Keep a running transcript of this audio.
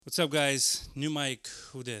What's up, guys? New mic.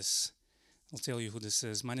 Who this? I'll tell you who this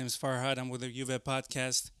is. My name is Farhad. I'm with the Juve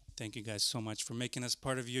podcast. Thank you guys so much for making us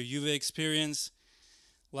part of your Juve experience.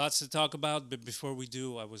 Lots to talk about, but before we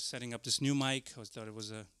do, I was setting up this new mic. I thought it was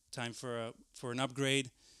a time for an upgrade,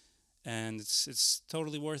 and it's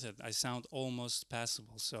totally worth it. I sound almost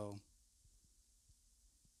passable, so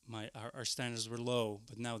our standards were low,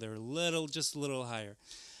 but now they're just a little higher.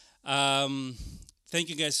 Um, Thank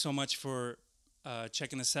you guys so much for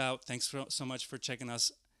checking us out. Thanks so much for checking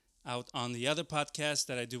us out on the other podcast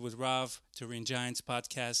that I do with Rav, Turin Giants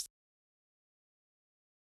podcast.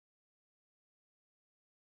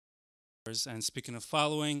 And speaking of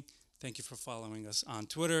following, thank you for following us on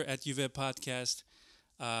Twitter at Juve Podcast.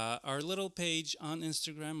 Our little page on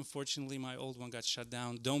Instagram, unfortunately, my old one got shut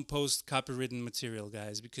down. Don't post copywritten material,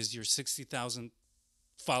 guys, because your 60,000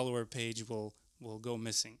 follower page will go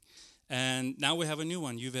missing. And now we have a new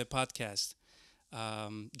one, Juve Podcast.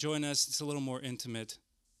 Join us. It's a little more intimate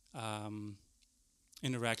um,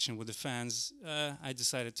 interaction with the fans. I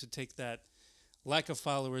decided to take that lack of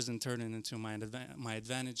followers and turn it into my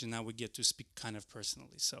advantage, and now we get to speak kind of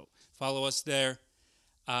personally. So follow us there.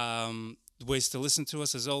 Ways to listen to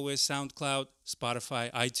us, as always, SoundCloud,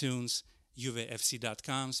 Spotify, iTunes,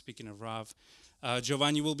 juvefc.com. Speaking of Rav,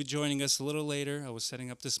 Giovanni will be joining us a little later. I was setting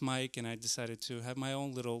up this mic, and I decided to have my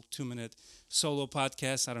own little 2-minute solo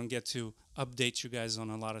podcast. I don't get to update you guys on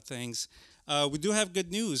a lot of things. We do have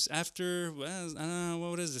good news. After, well, I don't know,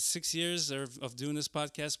 what is it, 6 years of doing this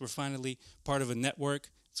podcast, we're finally part of a network.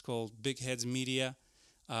 It's called Big Heads Media.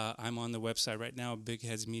 I'm on the website right now,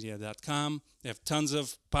 bigheadsmedia.com. They have tons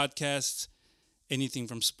of podcasts, anything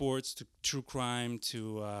from sports to true crime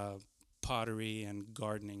to pottery and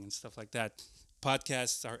gardening and stuff like that.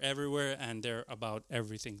 Podcasts are everywhere and they're about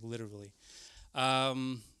everything, literally.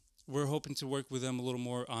 Um, we're hoping to work with them a little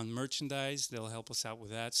more on merchandise. They'll help us out with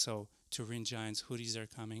that. So, Turin Giants hoodies are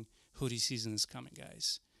coming. Hoodie season is coming,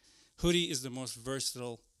 guys. Hoodie is the most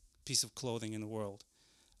versatile piece of clothing in the world.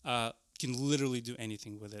 Can literally do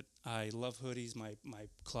anything with it. I love hoodies. My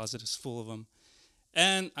closet is full of them.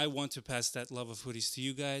 And I want to pass that love of hoodies to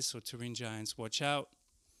you guys. So, Turin Giants, watch out.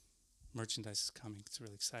 Merchandise is coming. It's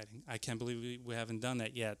really exciting. I can't believe we haven't done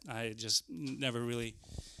that yet. I just never really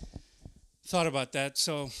thought about that.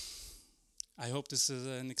 So, I hope this is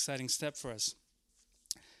an exciting step for us.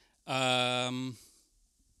 Um,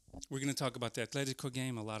 we're going to talk about the Atletico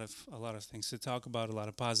game. A lot of things to talk about. A lot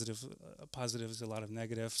of positives, a lot of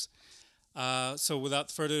negatives. So,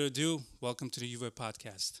 without further ado, welcome to the Juve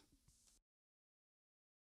podcast.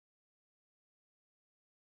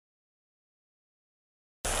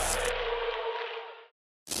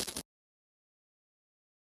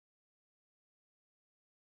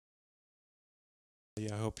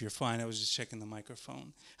 Yeah, I hope you're fine. I was just checking the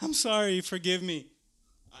microphone. I'm sorry. Forgive me.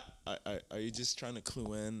 Are you just trying to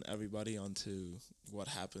clue in everybody onto what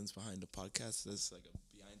happens behind the podcast? There's like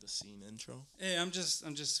a behind the scene intro. Hey, I'm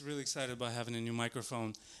just really excited about having a new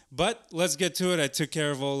microphone. But let's get to it. I took care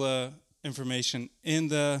of all the information in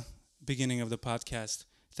the beginning of the podcast.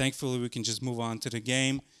 Thankfully, we can just move on to the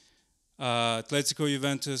game. Atletico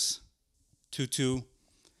Juventus 2-2.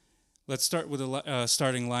 Let's start with the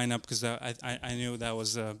starting lineup because I knew that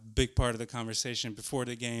was a big part of the conversation before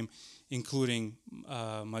the game, including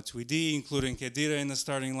Matuidi, including Kedira in the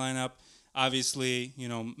starting lineup. Obviously,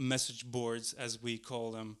 message boards, as we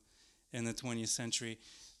call them in the 20th century.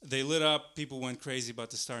 They lit up. People went crazy about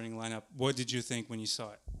the starting lineup. What did you think when you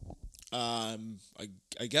saw it?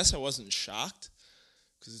 I guess I wasn't shocked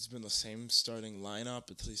because it's been the same starting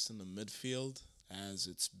lineup, at least in the midfield, as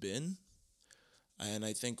it's been. And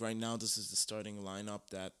I think right now this is the starting lineup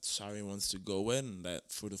that Sarri wants to go with, and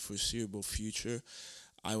that for the foreseeable future,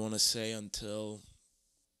 I want to say until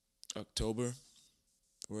October,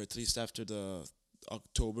 or at least after the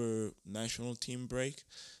October national team break,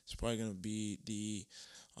 it's probably going to be the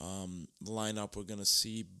lineup we're going to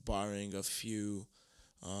see, barring a few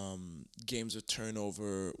games of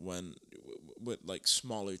turnover with like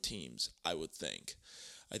smaller teams, I would think.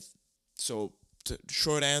 I so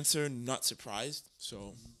short answer, not surprised.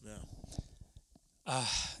 So yeah. Uh,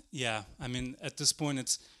 yeah, I mean, at this point,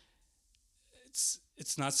 it's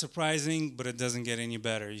not surprising, but it doesn't get any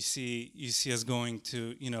better. You see us going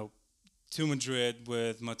to Madrid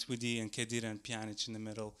with Matuidi and Kedira and Pjanic in the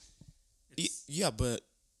middle. It's Yeah, but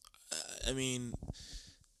I mean,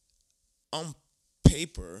 on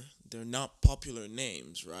paper, they're not popular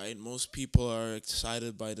names, right? Most people are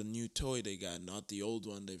excited by the new toy they got, not the old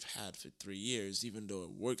one they've had for 3 years, even though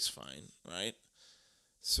it works fine, right?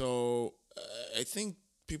 So I think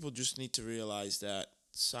people just need to realize that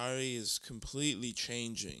Sari is completely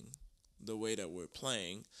changing the way that we're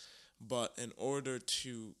playing. But in order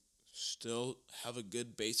to still have a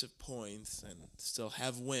good base of points and still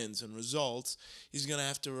have wins and results, he's going to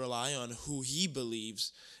have to rely on who he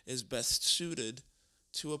believes is best suited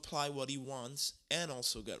to apply what he wants and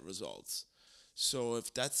also get results. So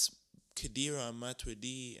if that's Khedira,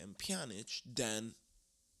 Matuidi, and Pjanic, then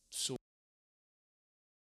so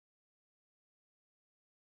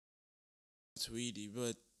Matuidi,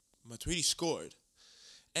 but Matuidi scored.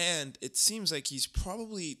 And it seems like he's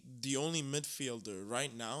probably the only midfielder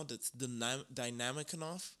right now that's dynamic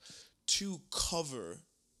enough to cover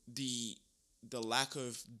the lack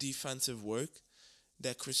of defensive work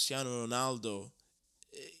that Cristiano Ronaldo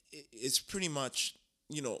is pretty much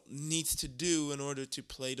needs to do in order to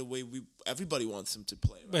play the way everybody wants him to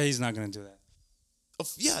play. Right? But he's not going to do that.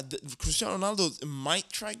 Yeah, Cristiano Ronaldo might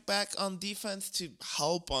track back on defense to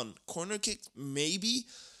help on corner kicks, maybe,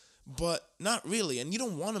 but not really. And you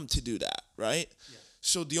don't want him to do that, right? Yeah.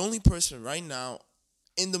 So the only person right now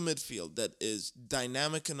in the midfield that is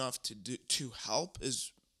dynamic enough to help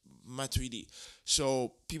is Matuidi.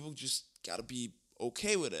 So people just gotta be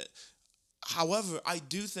okay with it. However, I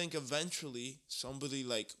do think eventually somebody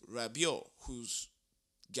like Rabiot, who's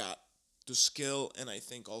got the skill and I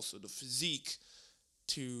think also the physique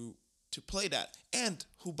to play that, and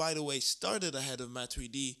who, by the way, started ahead of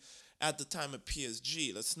Matuidi at the time at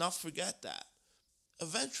PSG. Let's not forget that.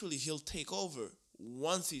 Eventually, he'll take over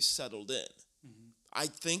once he's settled in. Mm-hmm. I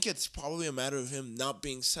think it's probably a matter of him not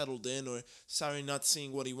being settled in or Sarri not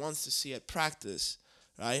seeing what he wants to see at practice,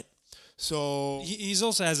 right? So he's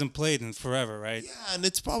also hasn't played in forever, right? Yeah, and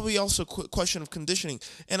it's probably also a question of conditioning.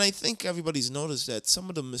 And I think everybody's noticed that some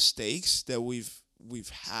of the mistakes that we've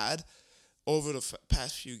had over the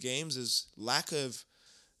past few games is lack of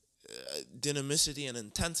dynamicity and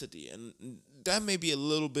intensity. And that may be a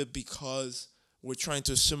little bit because we're trying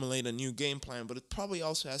to assimilate a new game plan, but it probably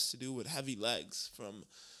also has to do with heavy legs from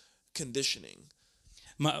conditioning.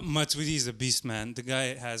 Matuidi is a beast, man. The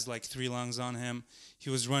guy has like 3 lungs on him.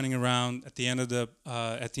 He was running around at the end of the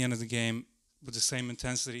game with the same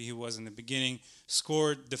intensity he was in the beginning.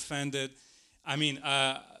 Scored, defended. I mean,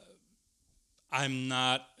 I'm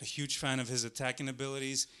not a huge fan of his attacking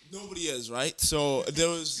abilities. Nobody is, right? So there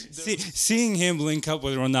was seeing him link up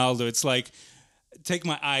with Ronaldo. It's like, take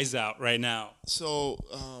my eyes out right now. So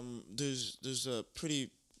there's a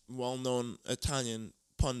pretty well-known Italian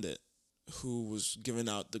pundit who was giving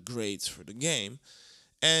out the grades for the game,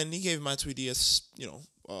 and he gave Matuidi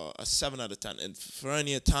a 7 out of 10. And for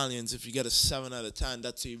any Italians, if you get a 7 out of 10,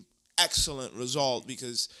 that's an excellent result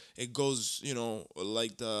because it goes,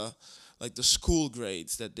 like the school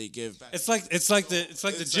grades that they give back. It's like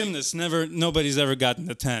the gymnast. Nobody's ever gotten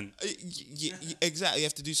a 10. Exactly. You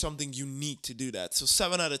have to do something unique to do that. So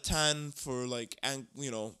 7 out of 10 for like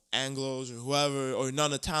Anglos or whoever or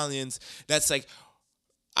non-Italians. That's like,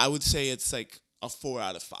 I would say it's like a 4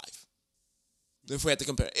 out of 5. If we had to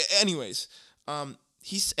compare. Anyways,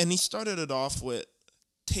 he started it off with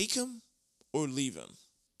take him or leave him.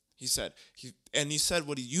 He said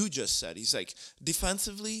what you just said. He's like,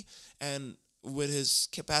 defensively and with his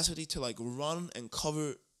capacity to like run and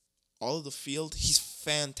cover all of the field, he's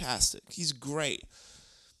fantastic. He's great.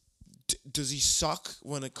 Does he suck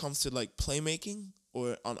when it comes to like playmaking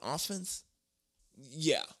or on offense?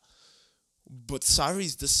 Yeah. But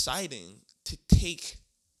Sarri's deciding to take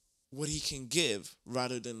what he can give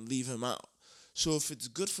rather than leave him out. So if it's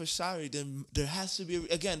good for Sarri, then there has to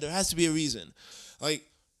be a reason. Like,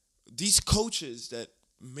 these coaches that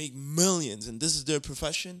make millions and this is their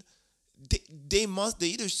profession, they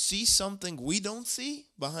either see something we don't see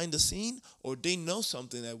behind the scene or they know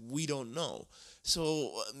something that we don't know.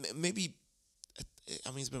 So maybe,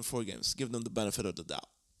 it's been 4 games. Give them the benefit of the doubt.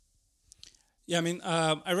 Yeah,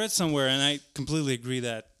 I read somewhere and I completely agree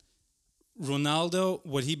that Ronaldo,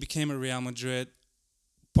 what he became at Real Madrid,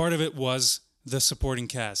 part of it was the supporting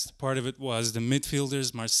cast. Part of it was the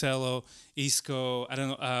midfielders, Marcelo, Isco. I don't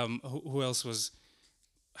know who else was.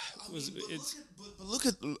 Let's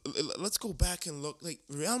go back and look. Like,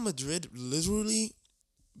 Real Madrid literally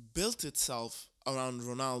built itself around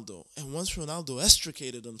Ronaldo, and once Ronaldo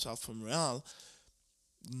extricated himself from Real,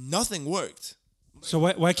 nothing worked. So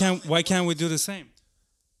why can't we do the same?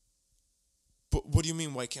 But what do you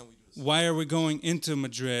mean? Why can't we do the same? Why are we going into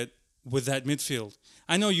Madrid with that midfield?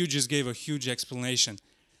 I know you just gave a huge explanation,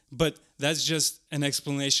 but that's just an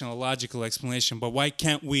explanation, a logical explanation. But why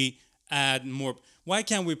can't we add more? Why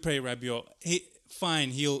can't we play Rabiot? He's.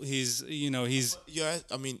 Yeah,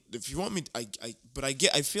 if you want me, I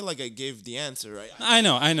feel like I gave the answer, right? I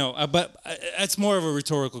know, but it's more of a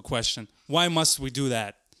rhetorical question. Why must we do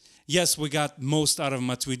that? yes, we got most out of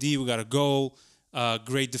Matuidi. We got a goal,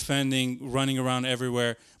 great defending, running around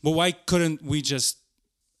everywhere. But why couldn't we just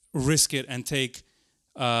risk it and take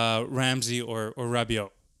Ramsey or Rabiot?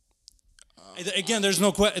 Again, there's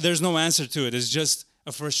no answer to it. It's just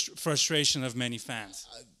a frustration of many fans.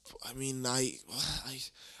 I mean,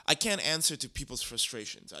 I can't answer to people's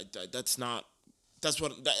frustrations. That's not. That's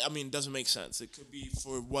what I mean. Doesn't make sense. It could be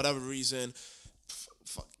for whatever reason.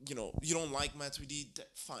 You don't like Matuidi.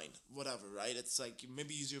 Fine, whatever, right? It's like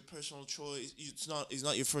maybe it's your personal choice. It's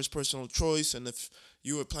not your first personal choice. And if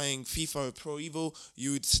you were playing FIFA or Pro Evo,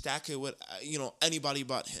 you would stack it with anybody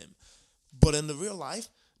but him. But in the real life,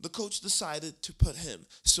 the coach decided to put him.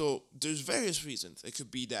 So there's various reasons. It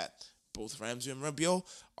could be that both Ramsey and Rabiot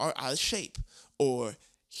are out of shape, or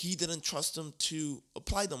he didn't trust them to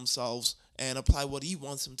apply themselves and apply what he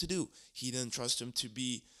wants them to do. He didn't trust them to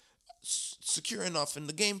be secure enough in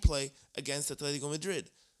the gameplay against Atletico Madrid.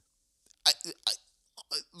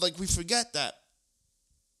 Like, we forget that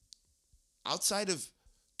outside of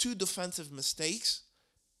two defensive mistakes,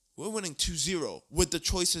 we're winning 2-0 with the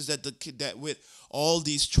choices that with all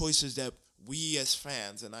these choices that we as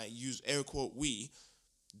fans, and I use air quote we,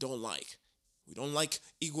 don't like. We don't like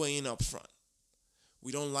Higuain up front.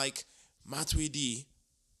 We don't like Matuidi.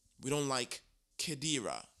 We don't like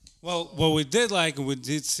Khedira. Well, what we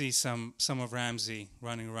did see some of Ramsey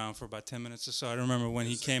running around for about 10 minutes or so. I don't remember when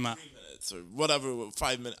he came out. 3 minutes or whatever,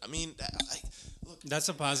 5 minutes. I mean, look. That's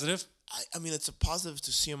a positive. I mean, it's a positive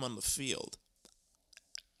to see him on the field.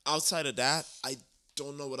 Outside of that, I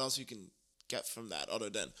don't know what else you can get from that other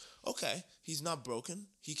than, okay, he's not broken.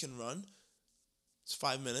 He can run. It's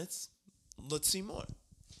 5 minutes. Let's see more.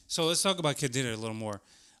 So let's talk about Khedira a little more.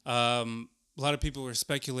 A lot of people were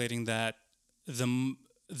speculating that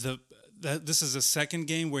that this is a second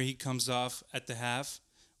game where he comes off at the half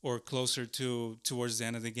or closer towards the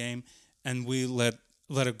end of the game, and we let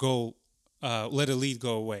a lead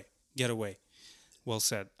get away. Well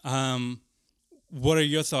said. What are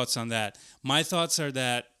your thoughts on that? My thoughts are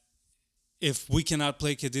that if we cannot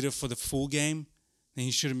play Khedira for the full game, then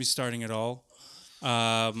he shouldn't be starting at all.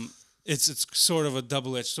 It's sort of a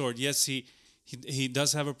double-edged sword. Yes, he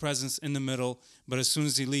does have a presence in the middle, but as soon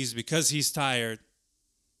as he leaves, because he's tired,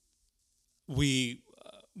 we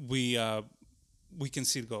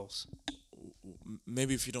concede goals.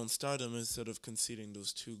 Maybe if you don't start him, instead of conceding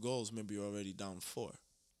those 2 goals, maybe you're already down 4.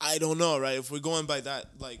 I don't know, right? If we're going by that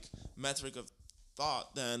metric of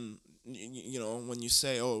thought, then when you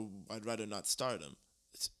say, "Oh, I'd rather not start him,"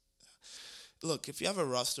 look, if you have a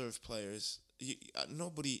roster of players,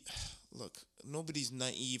 nobody's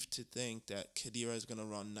naive to think that Khedira is gonna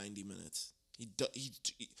run 90 minutes.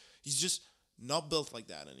 He's just not built like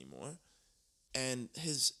that anymore, and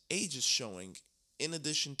his age is showing. In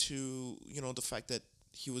addition to the fact that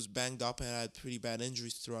he was banged up and had pretty bad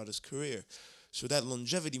injuries throughout his career, so that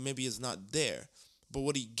longevity maybe is not there. But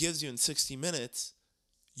what he gives you in 60 minutes,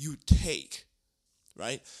 you take,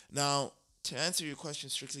 right? Now, to answer your question,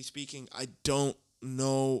 strictly speaking, I don't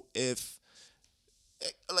know if,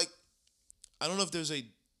 I don't know if there's a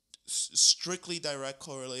strictly direct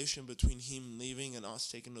correlation between him leaving and us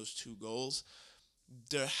taking those 2 goals.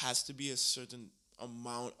 There has to be a certain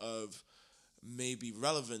amount of maybe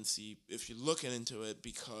relevancy if you're looking into it,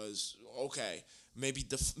 because maybe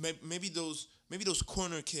those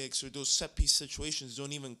corner kicks or those set piece situations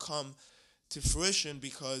don't even come to fruition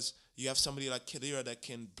because you have somebody like Khedira that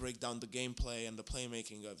can break down the gameplay and the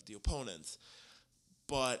playmaking of the opponents.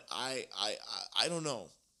 But I don't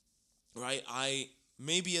know, right?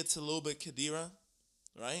 Maybe it's a little bit Khedira,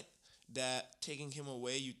 right? That taking him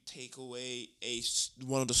away, you take away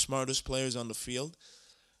one of the smartest players on the field.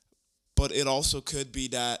 But it also could be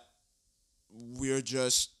that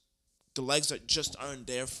the legs aren't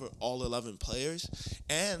there for all 11 players,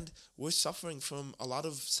 and we're suffering from a lot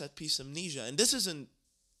of set piece amnesia. And this isn't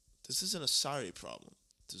a Sarri problem.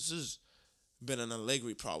 This has been an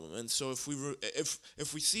Allegri problem. And so if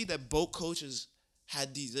we see that both coaches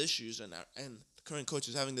had these issues and the current coach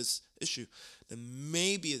is having this issue, then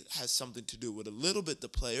maybe it has something to do with a little bit the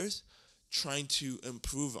players trying to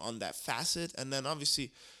improve on that facet. And then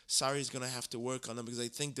obviously Sarri's going to have to work on them, because I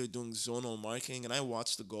think they're doing zonal marking. And I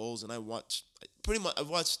watched the goals, and I've watched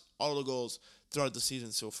all the goals throughout the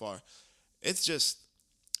season so far. It's just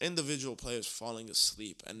individual players falling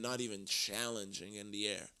asleep and not even challenging in the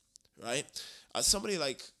air, right? Somebody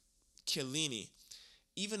like Chiellini,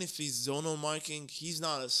 even if he's zonal marking, he's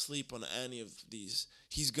not asleep on any of these.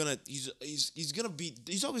 He's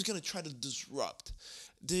always gonna try to disrupt.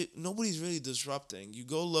 Nobody's really disrupting. You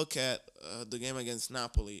go look at the game against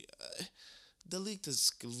Napoli. De Ligt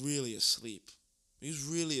is really asleep. He's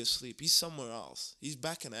really asleep. He's somewhere else. He's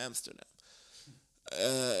back in Amsterdam.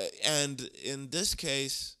 And in this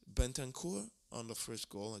case, Bentancur on the first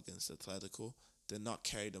goal against Atletico did not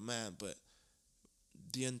carry the man, but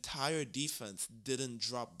the entire defense didn't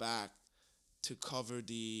drop back to cover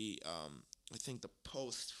the I think the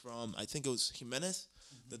post from I think it was Jimenez,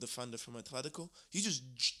 the defender from Atletico. He just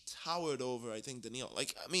towered over I think Daniel.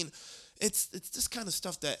 Like I mean, it's this kind of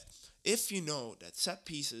stuff that if you know that set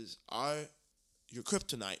pieces are your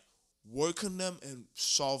kryptonite, work on them and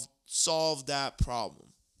solve that problem.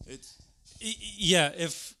 It's Yeah,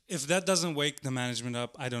 if that doesn't wake the management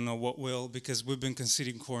up, I don't know what will, because we've been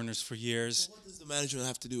conceding corners for years. what does the management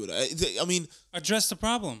have to do with it? I mean, Address the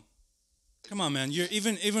problem. Come on, man. You're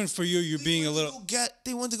even for you, you're being a little.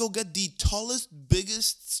 They want to go get the tallest,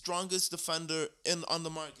 biggest, strongest defender on the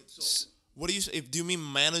market. So what do you say? Do you mean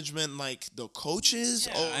management like the coaches?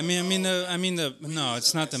 Yeah, no,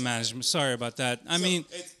 it's not the management. Sorry about that. I mean,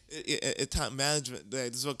 it's management.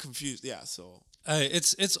 This is what confused. Yeah, so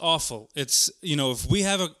it's awful. It's if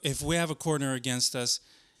we have a corner against us,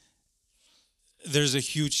 there's a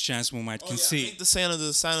huge chance we might concede. Make the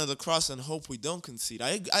sign of the cross and hope we don't concede.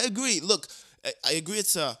 I agree. Look, I agree.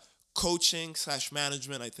 It's a coaching /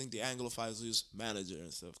 management. I think the Anglophiles use manager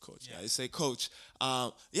instead of coach. Yeah. I say coach.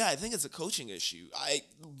 I think it's a coaching issue.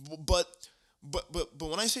 But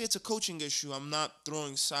when I say it's a coaching issue, I'm not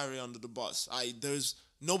throwing Sarri under the bus. There's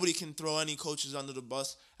nobody can throw any coaches under the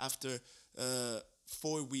bus after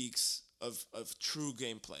 4 weeks of true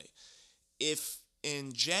gameplay. If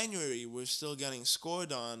in January we're still getting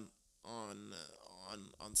scored on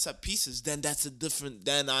set pieces, then that's a different.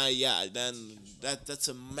 Then that's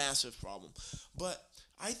a massive problem. But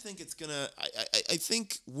I think it's gonna. I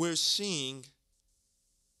think we're seeing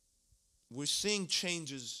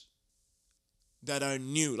changes that are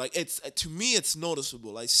new. Like it's to me, it's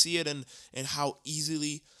noticeable. I see it in how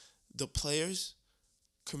easily the players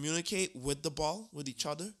communicate with the ball with each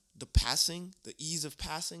other. The passing, the ease of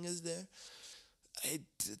passing is there.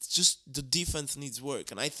 It's just the defense needs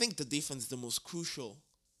work, and I think the defense is the most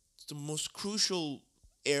crucial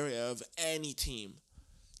area of any team.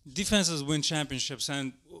 Defenses win championships,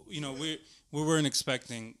 and we weren't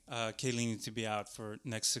expecting Chiellini to be out for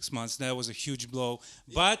next 6 months. That was a huge blow,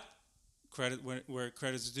 but credit where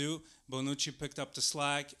credit's due. Bonucci picked up the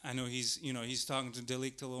slack. I know he's talking to De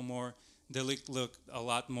Ligt a little more. De Ligt looked a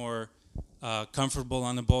lot more comfortable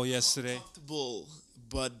on the ball yesterday.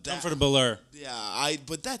 Comfortabler. Yeah,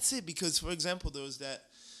 but that's it, because for example there was that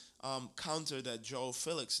counter that Joe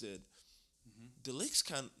Felix did. De Ligt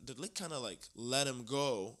kind of like let him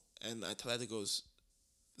go, and Atletico's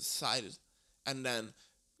sided, and then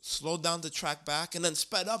slowed down the track back, and then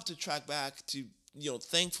sped up the track back to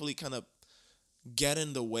thankfully kind of get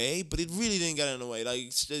in the way, but it really didn't get in the way. Like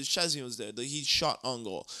Szczesny was there, he shot on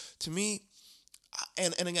goal. To me,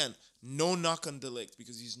 and again, no knock on De Ligt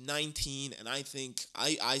because he's 19, and I think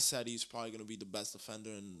I said he's probably going to be the best defender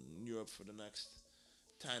in Europe for the next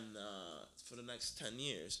 10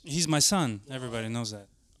 years. He's my son. Everybody knows that.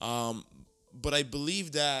 But I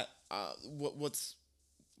believe that what's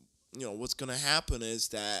going to happen is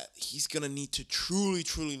that he's going to need to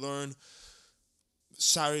truly learn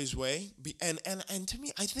Sarri's way. And to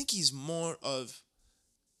me, I think he's more of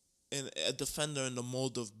a defender in the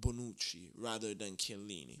mold of Bonucci rather than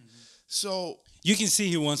Chiellini. So you can see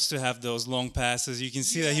he wants to have those long passes. You can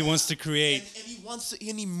see that he wants to create,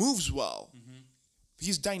 and he moves well.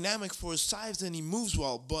 He's dynamic for his size and he moves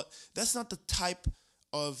well, but that's not the type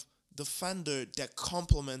of defender that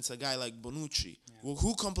complements a guy like Bonucci. Yeah. Well,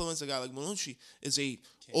 who complements a guy like Bonucci is an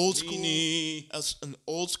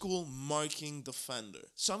old school marking defender.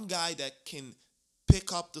 Some guy that can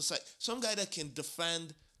pick up the side. Some guy that can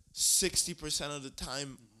defend 60% of the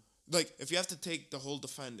time. Like if you have to take the whole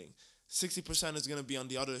defending, 60% is going to be on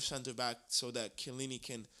the other center back so that Chiellini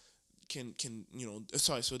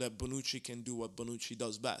so that Bonucci can do what Bonucci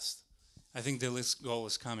does best. I think De Ligt's goal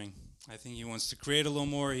is coming. I think he wants to create a little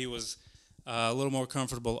more. He was a little more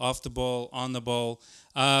comfortable off the ball, on the ball.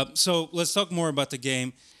 So let's talk more about the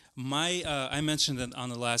game. I mentioned it on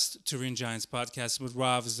the last Turin Giants podcast with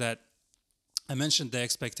Rav, is that I mentioned the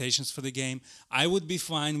expectations for the game. I would be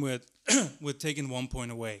fine with with taking 1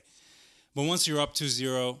 point away. But once you're up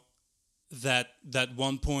 2-0, that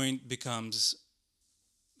 1 point becomes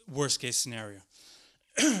worst case scenario.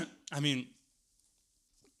 I mean,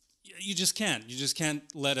 you just can't. You just can't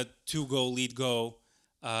let a 2-goal lead go.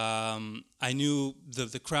 I knew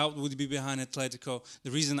the crowd would be behind Atletico.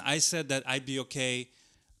 The reason I said that I'd be okay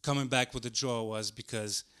coming back with a draw was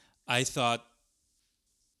because I thought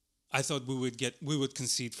I thought we would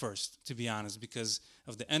concede first, to be honest, because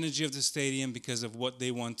of the energy of the stadium, because of what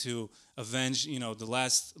they want to avenge. The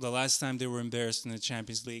last time they were embarrassed in the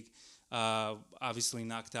Champions League, obviously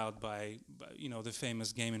knocked out by the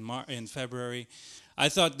famous game in February. I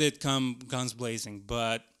thought they'd come guns blazing,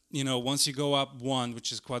 but once you go up one,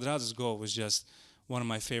 which is Cuadrado's goal, was just one of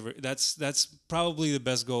my favorite. That's probably the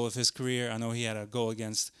best goal of his career. I know he had a goal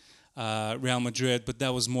against Real Madrid, but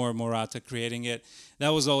that was more Morata creating it. That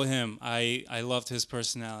was all him. I loved his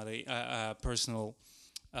personality, personal,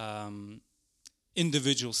 um,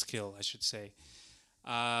 individual skill, I should say.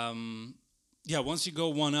 Yeah, once you go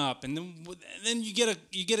one up, and then you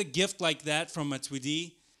get a gift like that from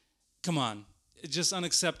Matuidi. Come on, it's just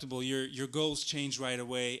unacceptable. Your goals change right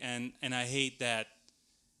away, and I hate that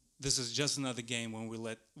this is just another game when we'll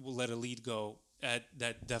let a lead go.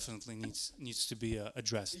 That definitely needs to be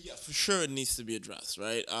addressed. Yeah, for sure it needs to be addressed,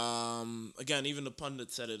 right? Again, even the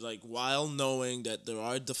pundit said it, like, while knowing that there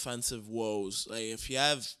are defensive woes, like if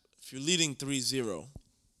you're leading 3-0,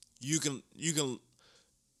 you can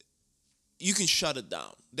shut it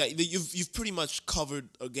down. You've pretty much covered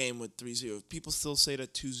a game with 3-0. People still say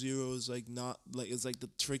that 2-0 is like not like it's like the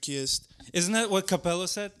trickiest. Isn't that what Capello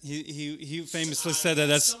said? He famously said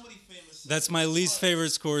that Somebody famous said that's my least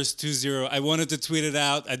favorite score is 2-0. I wanted to tweet it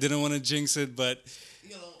out. I didn't want to jinx it, but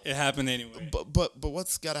you know it happened anyway. but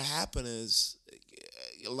what's got to happen is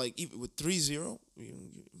like even with 3-0, I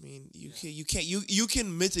mean you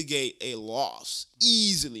can mitigate a loss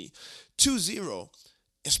easily. 2-0,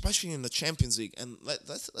 especially in the Champions League, and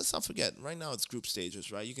let's not forget, right now it's group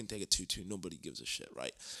stages, right? You can take a 2-2, nobody gives a shit,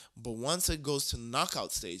 right? But once it goes to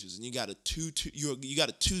knockout stages and you got a 2-2, you got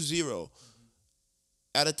a 2-0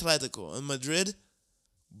 at Atletico in Madrid,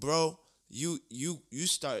 bro, you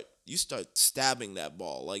start stabbing that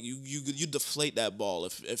ball, like you deflate that ball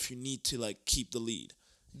if you need to like keep the lead.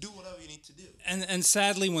 Do whatever you need to do. And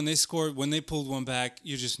sadly, when they pulled one back,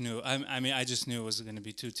 you just knew. I mean, I just knew it was going to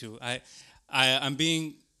be 2-2. I'm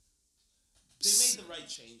being. They made the right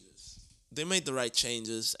changes. They made the right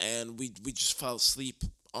changes, and we just fell asleep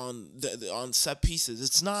on set pieces.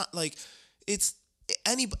 It's not like it's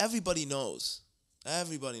everybody knows.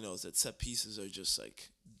 Everybody knows that set pieces are just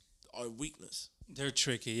like our weakness. They're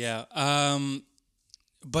tricky, yeah.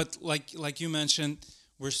 But like you mentioned,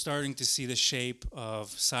 we're starting to see the shape of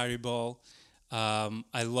Sarri ball.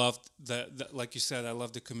 I loved like you said, I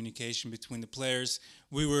loved the communication between the players.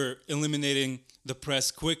 We were eliminating the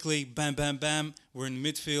press quickly, bam, bam, bam. We're in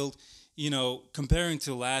midfield. Comparing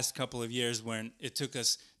to the last couple of years when it took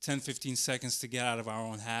us 10, 15 seconds to get out of our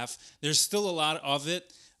own half, there's still a lot of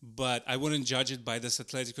it, but I wouldn't judge it by this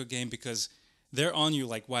Atletico game because they're on you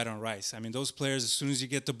like white on rice. I mean, those players, as soon as you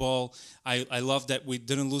get the ball, I love that we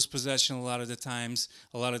didn't lose possession a lot of the times.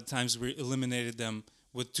 A lot of the times we eliminated them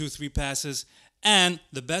with 2-3 passes. And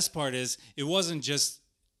the best part is it wasn't just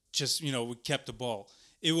we kept the ball.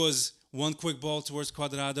 It was one quick ball towards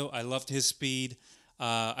Cuadrado. I loved his speed.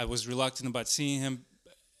 I was reluctant about seeing him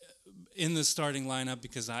in the starting lineup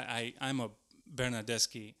because I'm a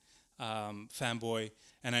Bernardeschi fanboy,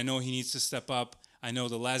 and I know he needs to step up. I know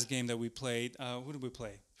the last game that we played, who did we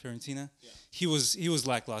play? Fiorentina? Yeah. He was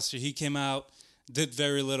lackluster. He came out, did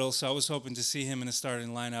very little, so I was hoping to see him in the starting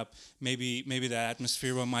lineup. Maybe the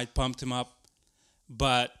atmosphere might pump him up.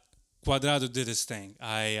 But Cuadrado did his thing.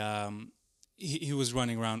 He was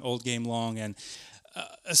running around all game long, and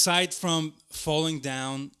aside from falling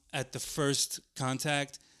down at the first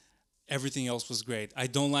contact, everything else was great. I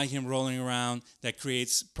don't like him rolling around. That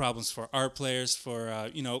creates problems for our players.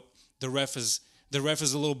 The ref is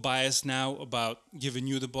a little biased now about giving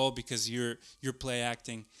you the ball because you're play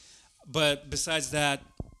acting. But besides that,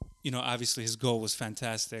 obviously his goal was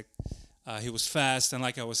fantastic. He was fast, and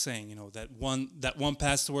like I was saying, that one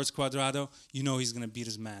pass towards Cuadrado, he's gonna beat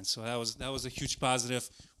his man. So that was a huge positive.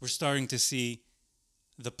 We're starting to see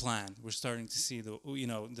the plan. We're starting to see the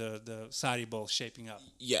Sarri ball shaping up.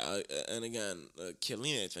 Yeah, and again,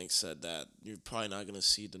 Chiellini I think said that you're probably not gonna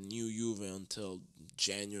see the new Juve until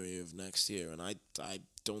January of next year, and I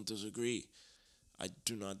don't disagree. I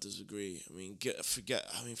do not disagree. I mean,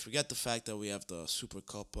 forget the fact that we have the Super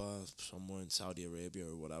Copa somewhere in Saudi Arabia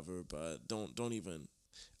or whatever. But I don't even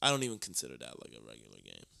consider that like a regular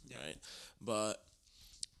game, right? But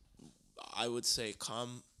I would say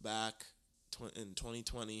come back in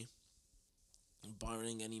 2020,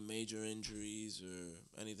 barring any major injuries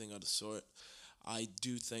or anything of the sort. I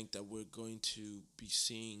do think that we're going to be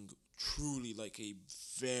seeing truly like a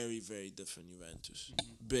very, very different Juventus.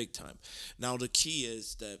 Big time. Now, the key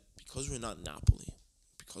is that because we're not Napoli,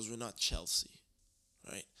 because we're not Chelsea,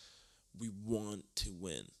 right? We want to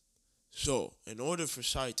win. So, in order for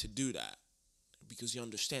Sarri to do that, because he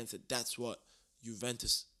understands that that's what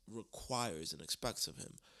Juventus requires and expects of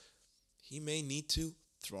him, he may need to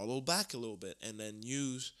throttle back a little bit and then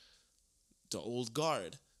use the old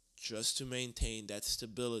guard just to maintain that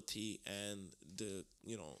stability and the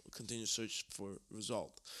continuous search for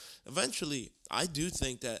result. Eventually, I do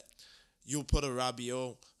think that you'll put a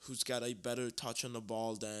Rabiot who's got a better touch on the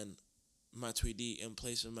ball than Matuidi in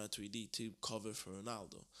place of Matuidi to cover for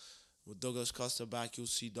Ronaldo. With Douglas Costa back, you'll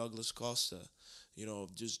see Douglas Costa,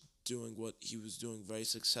 just doing what he was doing very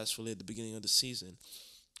successfully at the beginning of the season.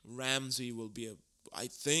 Ramsey will be I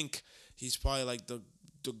think he's probably like the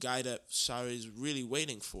guy that Sarri is really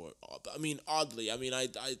waiting for. I mean, oddly,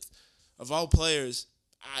 of all players,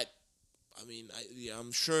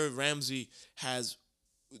 I'm sure Ramsey has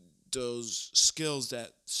those skills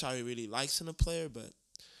that Sarri really likes in a player, but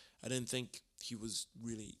I didn't think he was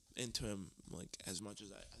really into him like as much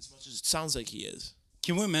as it sounds like he is.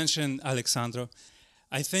 Can we mention Alexandro?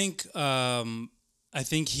 I think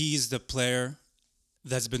he's the player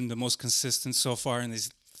that's been the most consistent so far in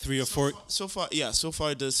these three or four. So far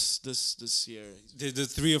this year. The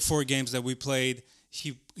 3 or 4 games that we played,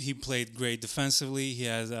 he played great defensively. He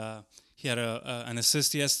had an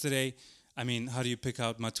assist yesterday. I mean, how do you pick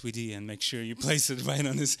out Matuidi and make sure you place it right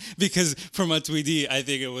on his? Because for Matuidi, I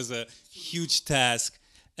think it was a huge task,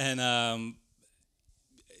 and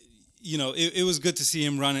it was good to see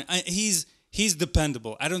him running. He's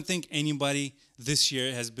dependable. I don't think anybody this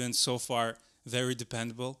year has been so far very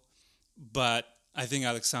dependable, but I think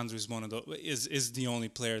Alexandru is the only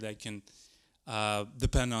player that can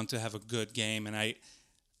depend on to have a good game, and I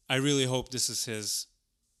really hope this is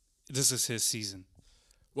his season.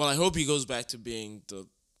 Well, I hope he goes back to being the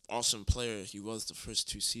awesome player he was the first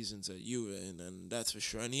 2 seasons at Juve, and that's for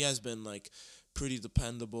sure. And he has been like pretty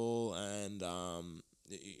dependable, and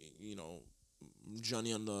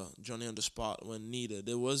Johnny on the spot when needed.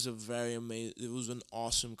 It was it was an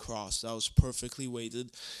awesome cross that was perfectly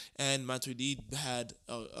weighted, and Matuidi had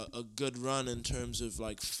a good run in terms of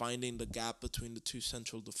like finding the gap between the 2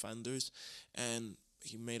 central defenders, and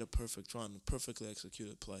he made a perfect run, perfectly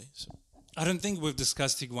executed play. So. I don't think we've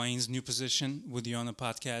discussed Higuain's new position with you on the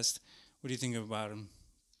podcast. What do you think about him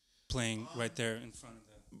playing right there in front of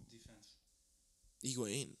the defense?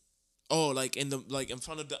 Higuain. Oh, like in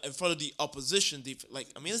front of the opposition defense. Like,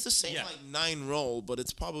 I mean, it's the same 9 role, but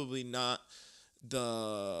it's probably not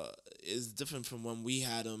it's different from when we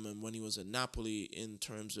had him and when he was at Napoli in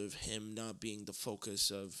terms of him not being the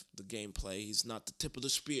focus of the gameplay. He's not the tip of the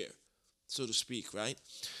spear, so to speak, right?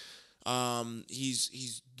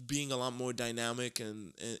 He's being a lot more dynamic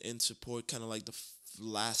and in support, kind of like the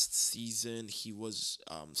last season he was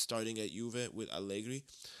starting at Juve with Allegri.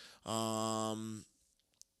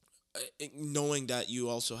 Knowing that you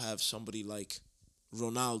also have somebody like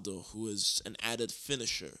Ronaldo, who is an added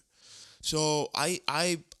finisher. So I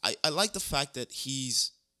like the fact that he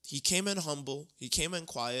came in humble, he came in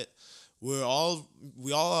quiet. We told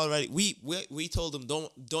him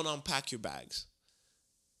don't unpack your bags.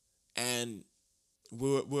 And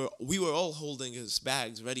we were all holding his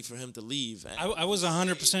bags ready for him to leave. And I was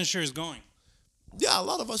 100% sure he's going. Yeah, a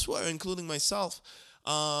lot of us were, including myself.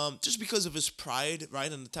 Just because of his pride, right,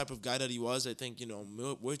 and the type of guy that he was, I think,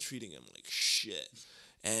 we're treating him like shit.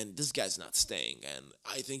 And this guy's not staying. And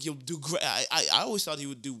I think he'll do great. I always thought he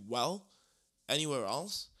would do well anywhere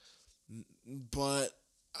else. But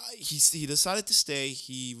he decided to stay.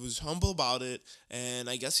 He was humble about it. And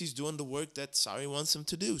I guess he's doing the work that Sarri wants him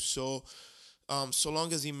to do. So, so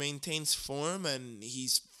long as he maintains form and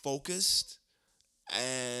he's focused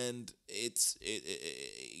and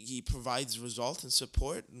he provides result and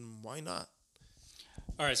support, and why not?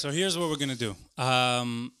 All right, so here's what we're gonna do.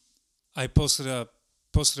 I posted a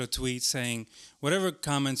tweet saying whatever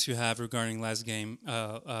comments you have regarding last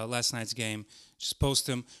night's game, just post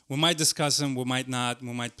them. We might discuss them, we might not,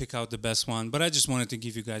 we might pick out the best one. But I just wanted to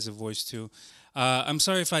give you guys a voice too. I'm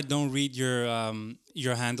sorry if I don't read your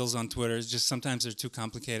handles on Twitter. It's just sometimes they're too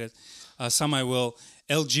complicated. Some I will.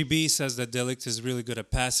 LGB says that De Ligt is really good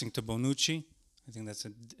at passing to Bonucci. I think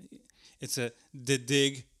it's the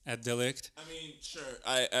dig at De Ligt. I mean, sure.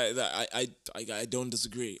 I don't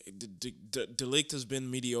disagree. De Ligt has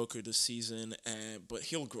been mediocre this season, but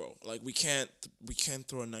he'll grow. Like we can't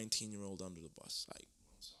throw a 19-year-old under the bus. I'm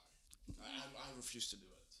sorry. I refuse to do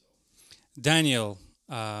it. So. Daniel,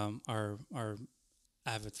 our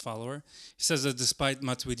avid follower, he says that despite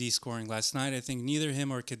Matuidi scoring last night, I think neither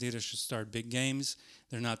him or Khedira should start big games.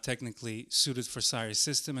 They're not technically suited for Sarri's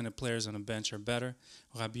system, and the players on the bench are better.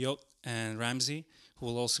 Rabiot and Ramsey, who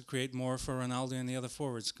will also create more for Ronaldo and the other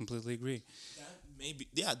forwards. Completely agree. That Maybe,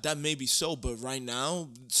 yeah, that may be so, but right now,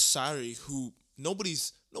 Sari, who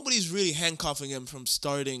nobody's really handcuffing him from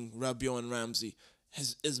starting Rabiot and Ramsey,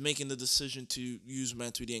 is making the decision to use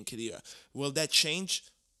Matuidi and Khedira. Will that change?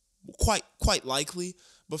 Quite likely,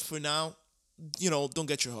 but for now, don't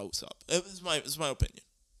get your hopes up. It's my opinion.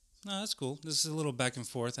 No, that's cool. This is a little back and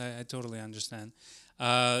forth. I totally understand.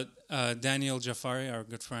 Daniel Jafari, our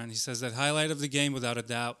good friend, he says that highlight of the game, without a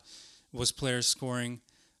doubt, was players scoring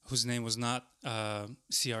whose name was not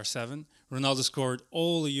CR7. Ronaldo scored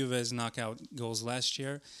all of Juve's knockout goals last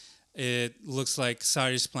year. It looks like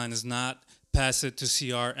Sarri's plan is not pass it to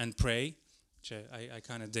CR and pray, which I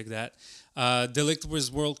kind of dig that. Delict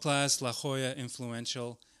was world class. La Joya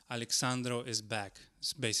influential. Alexandro is back.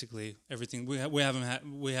 It's basically everything. We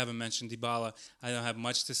haven't mentioned Dybala. I don't have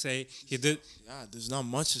much to say. He did. Yeah, there's not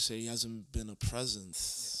much to say. He hasn't been a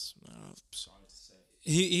presence. Sorry to say.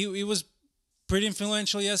 He was pretty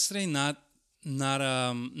influential yesterday. Not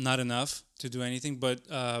enough to do anything. But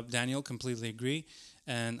Daniel completely agree,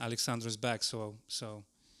 and Alexandro's back. So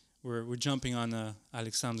we're jumping on the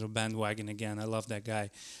Alexandro bandwagon again. I love that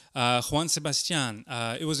guy. Juan Sebastian.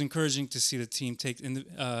 It was encouraging to see the team take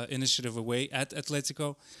initiative away at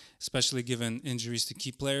Atletico, especially given injuries to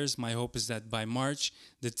key players. My hope is that by March,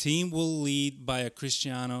 the team will lead by a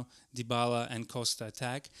Cristiano, Dybala, and Costa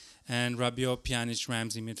attack, and Rabiot, Pjanic,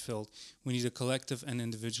 Ramsey midfield. We need a collective and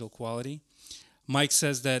individual quality. Mike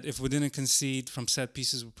says that if we didn't concede from set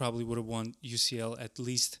pieces, we probably would have won UCL at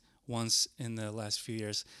least once in the last few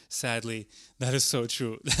years. Sadly, that is so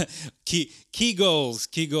true. key goals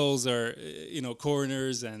are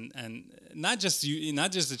corners and not just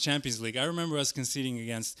the Champions League. I remember us conceding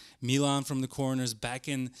against Milan from the corners back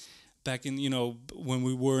in when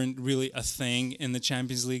we weren't really a thing in the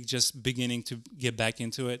Champions League, just beginning to get back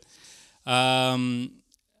into it.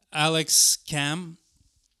 Alex Cam.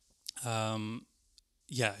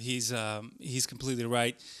 Yeah, he's completely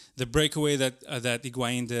right. The breakaway that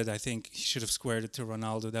Higuain did, I think he should have squared it to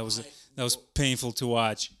Ronaldo. That was painful to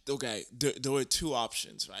watch. Okay, there were two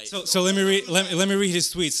options, right? So let me read his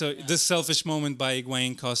tweet. So this selfish moment by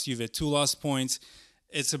Higuain cost Juve 2 lost points.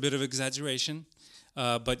 It's a bit of exaggeration,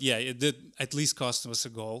 but yeah, it did at least cost us a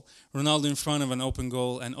goal. Ronaldo in front of an open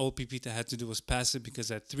goal, and all Pipita had to do was pass it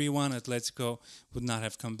because at 3-1, Atletico would not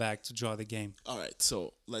have come back to draw the game. All right,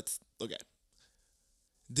 so okay.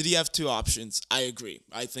 Did he have two options? I agree.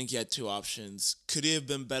 I think he had two options. Could he have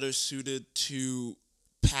been better suited to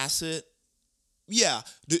pass it? Yeah.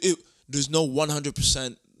 There's no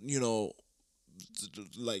 100%,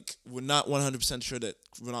 we're not 100% sure that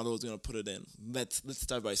Ronaldo was going to put it in. Let's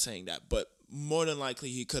start by saying that. But more than likely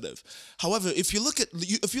he could have. However, if you look at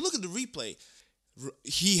the replay,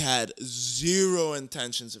 he had zero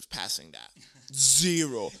intentions of passing that.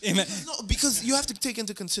 Zero. Because you have to take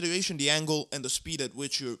into consideration the angle and the speed at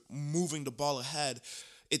which you're moving the ball ahead.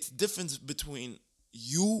 It's difference between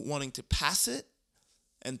you wanting to pass it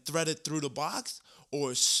and thread it through the box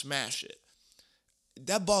or smash it.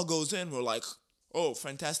 That ball goes in, we're like, oh,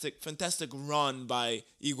 fantastic run by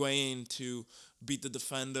Higuain to beat the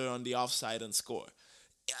defender on the offside and score.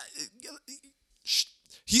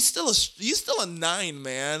 He's still a 9,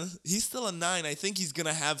 man. He's still a 9. I think he's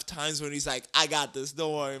gonna have times when he's like, I got this.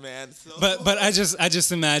 Don't worry, man. So, but I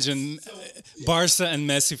just imagine Barca and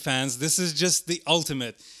Messi fans. This is just the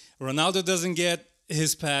ultimate. Ronaldo doesn't get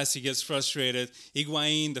his pass. He gets frustrated.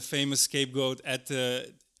 Higuain, the famous scapegoat at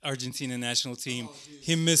the Argentina national team,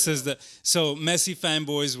 he misses the. So Messi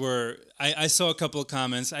fanboys were. I saw a couple of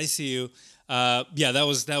comments. I see you. Yeah, that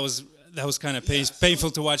was kind of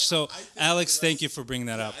painful to watch. So, Alex, thank you for bringing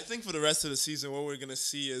that up. I think for the rest of the season, what we're going to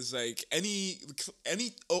see is like any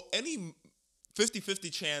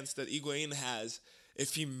 50-50 chance that Higuain has,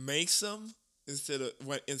 if he makes them instead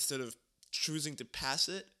of choosing to pass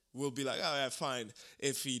it, we'll be like, oh, yeah, fine.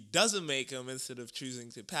 If he doesn't make them instead of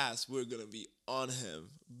choosing to pass, we're going to be on him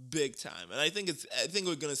big time. And I think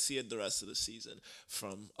we're going to see it the rest of the season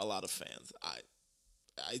from a lot of fans. I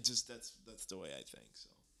just that's the way I think, so.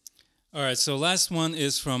 All right, so last one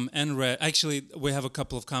is from NRED. Actually, we have a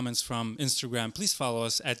couple of comments from Instagram. Please follow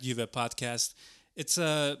us at Juve Podcast. It's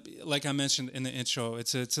like I mentioned in the intro,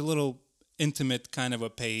 it's a little intimate kind of a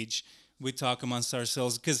page. We talk amongst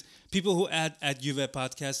ourselves because people who add at Juve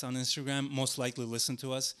Podcast on Instagram most likely listen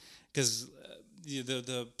to us because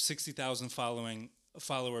the 60,000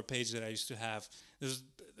 follower page that I used to have, there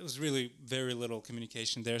was really very little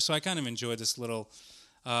communication there. So I kind of enjoy this little.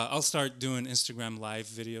 I'll start doing Instagram live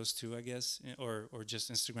videos too, I guess, or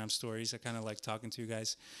just Instagram stories. I kind of like talking to you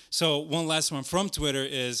guys. So one last one from Twitter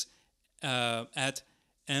is at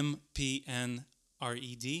MPNRED.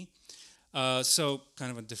 So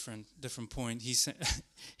kind of a different point.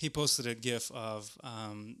 He posted a GIF of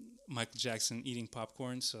Michael Jackson eating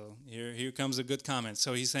popcorn. So here comes a good comment.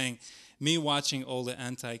 So he's saying, me watching all the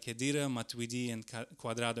anti-Kedira, Matuidi, and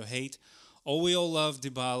Cuadrado hate. Oh, we all love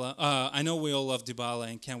Dybala. I know we all love Dybala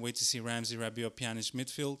and can't wait to see Ramsey, Rabiot, Pjanic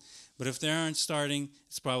midfield. But if they aren't starting,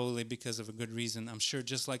 it's probably because of a good reason. I'm sure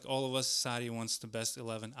just like all of us, Sadi wants the best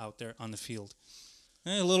 11 out there on the field.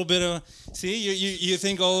 A little bit of see, you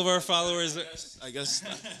think all of our followers. I guess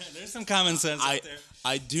There's some common sense I out there.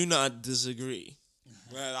 I do not disagree.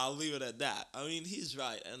 Right, I'll leave it at that. I mean, he's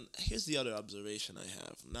right. And here's the other observation I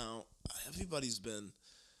have. Now, everybody's been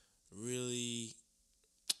really.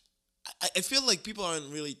 I feel like people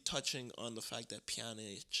aren't really touching on the fact that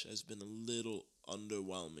Pjanic has been a little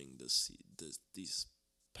underwhelming these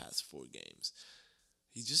past 4 games.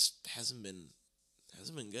 He just hasn't been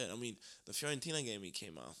good. I mean, the Fiorentina game he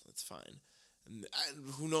came off, that's fine. And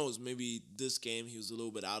who knows, maybe this game he was a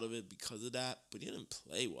little bit out of it because of that, but he didn't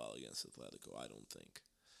play well against Atletico, I don't think.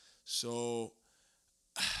 So,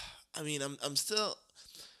 I mean,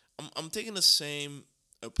 I'm taking the same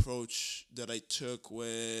approach that I took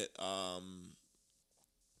with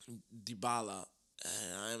Dybala,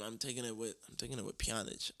 and I'm taking it with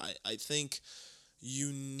Pjanic. I think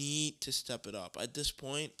you need to step it up. At this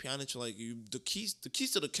point, Pjanic, like the keys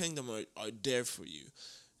to the kingdom are there for you.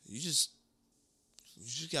 You just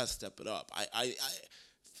gotta step it up. I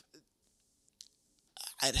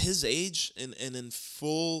at his age and in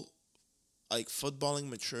full like footballing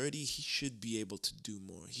maturity, he should be able to do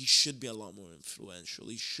more. He should be a lot more influential.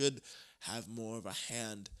 He should have more of a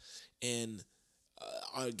hand in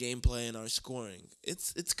our gameplay and our scoring.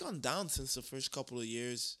 It's gone down since the first couple of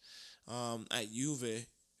years at Juve,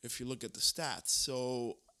 if you look at the stats.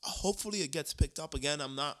 So hopefully it gets picked up again.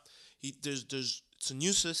 It's a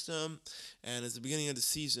new system, and it's the beginning of the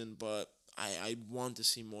season, but I want to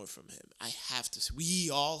see more from him. We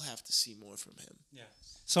all have to see more from him. Yeah.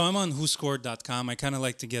 So I'm on whoscored.com. I kind of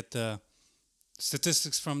like to get the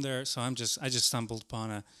statistics from there. So I just stumbled upon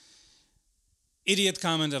a idiot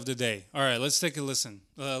comment of the day. All right, let's take a listen.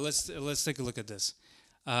 Let's take a look at this.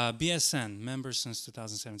 BSN, member since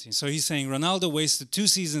 2017. So he's saying Ronaldo wasted 2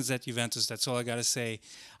 seasons at Juventus. That's all I got to say.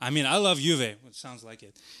 I mean, I love Juve. It sounds like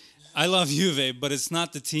it. I love Juve, but it's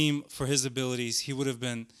not the team for his abilities. He would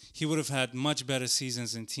have had much better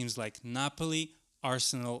seasons in teams like Napoli,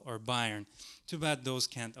 Arsenal, or Bayern. Too bad those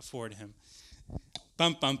can't afford him.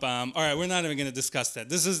 Bum bum bum. All right, we're not even going to discuss that.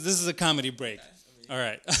 This is a comedy break. All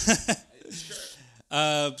right.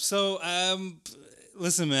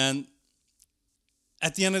 Listen, man.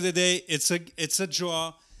 At the end of the day, it's a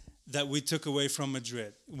draw that we took away from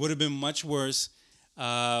Madrid. It would have been much worse.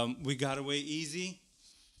 We got away easy.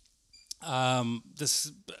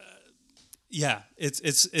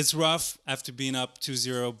 It's rough after being up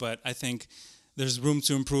 2-0, but I think there's room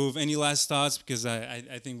to improve. Any last thoughts? Because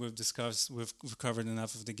I think we've covered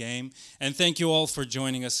enough of the game. And thank you all for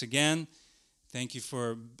joining us again. Thank you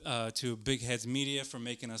to Big Heads Media for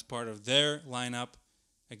making us part of their lineup.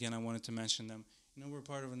 Again, I wanted to mention them. You know we're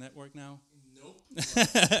part of a network now? Nope.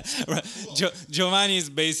 Giovanni is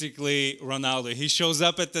basically Ronaldo. He shows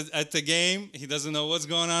up at the game. He doesn't know what's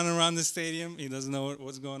going on around the stadium. He doesn't know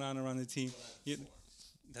what's going on around the team.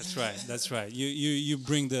 That's right. You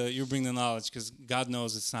bring the knowledge because God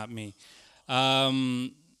knows it's not me.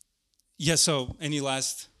 So any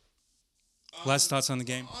last thoughts on the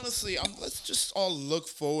game? Honestly, let's just all look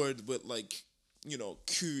forward with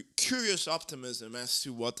curious optimism as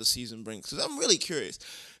to what the season brings. Because I'm really curious.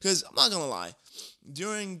 Because I'm not gonna lie,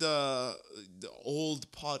 during the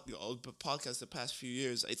old podcast the past few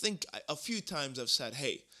years, I think a few times I've said,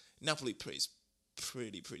 "Hey, Napoli plays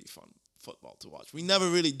pretty fun football to watch." We never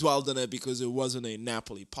really dwelled on it because it wasn't a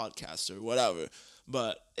Napoli podcast or whatever.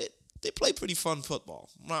 But they play pretty fun football.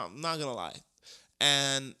 I'm not gonna lie,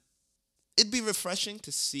 and it'd be refreshing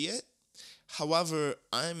to see it. However,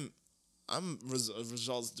 I'm a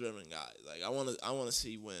results-driven guy. Like I want to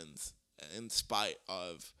see wins, in spite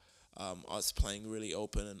of us playing really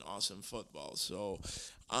open and awesome football. So,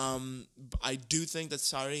 I do think that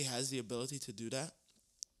Sarri has the ability to do that.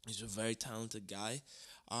 He's a very talented guy,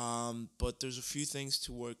 but there's a few things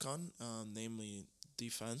to work on, namely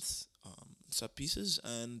defense, set pieces,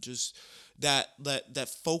 and just that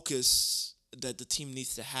focus that the team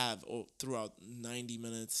needs to have throughout 90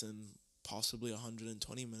 minutes and possibly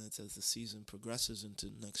 120 minutes as the season progresses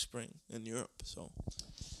into next spring in Europe. So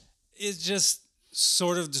it's just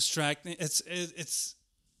sort of distracting. It's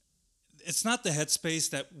not the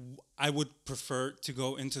headspace that I would prefer to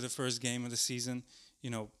go into the first game of the season.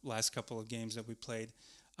 Last couple of games that we played,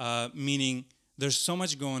 meaning there's so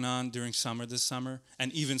much going on during summer this summer,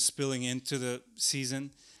 and even spilling into the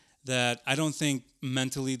season, that I don't think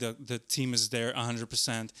mentally the team is there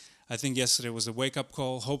 100%. I think yesterday was a wake up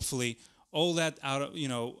call. Hopefully, all that out of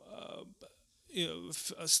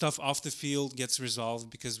stuff off the field gets resolved,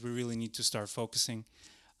 because we really need to start focusing.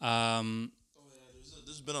 Um,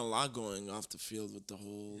 There's been a lot going off the field with the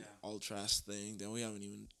whole Ultras thing that we haven't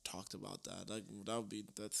even talked about that.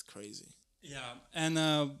 That's crazy. yeah, and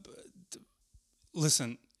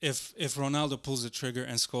listen, if Ronaldo pulls the trigger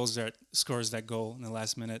and scores that goal in the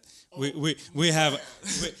last minute, we have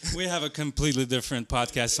a completely different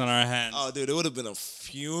podcast on our hands. Oh, dude, it would have been a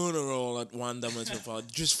funeral at Wanda Metropolitan.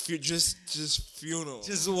 just funeral.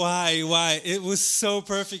 Just why? It was so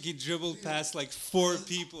perfect. He dribbled past like 4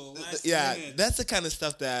 people. Last minute. That's the kind of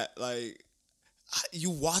stuff that like you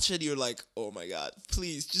watch it, you're like, oh my god,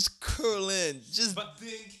 please just curl in, just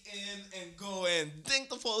dink in and go in, dink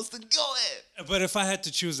the post and go in. But if I had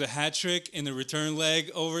to choose a hat trick in the return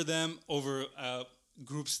leg over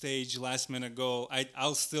group stage last minute goal,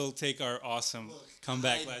 I'll still take our awesome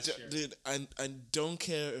comeback last year. Dude, I don't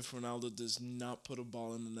care if Ronaldo does not put a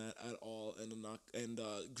ball in the net at all in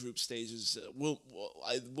the group stages.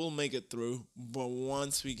 We'll make it through. But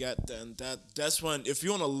once we get then, that's when, if you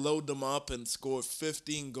want to load them up and score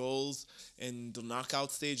 15 goals in the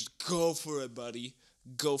knockout stage, go for it, buddy.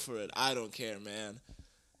 Go for it. I don't care, man.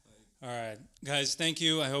 All right, guys, thank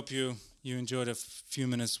you. I hope you enjoyed a few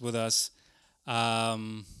minutes with us.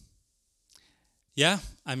 Yeah,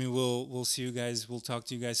 I mean, we'll see you guys. We'll talk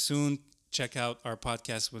to you guys soon. Check out our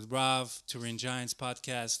podcast with Rav, Turin Giants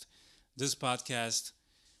podcast, this podcast.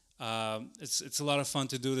 It's a lot of fun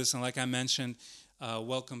to do this. And like I mentioned,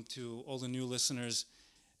 welcome to all the new listeners.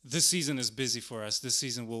 This season is busy for us. This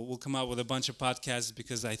season we'll come out with a bunch of podcasts,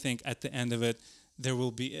 because I think at the end of it, there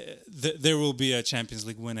will be a Champions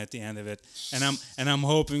League win at the end of it. And I'm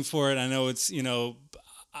hoping for it. I know it's,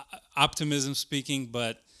 optimism speaking,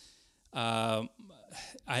 but I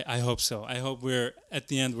hope so. I hope at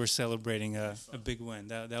the end we're celebrating a big win.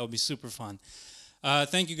 That will be super fun.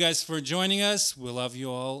 Thank you guys for joining us. We love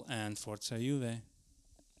you all, and Forza Juve.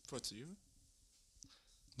 Forza Juve?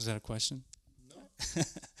 Was that a question? No.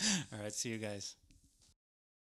 All right, see you guys.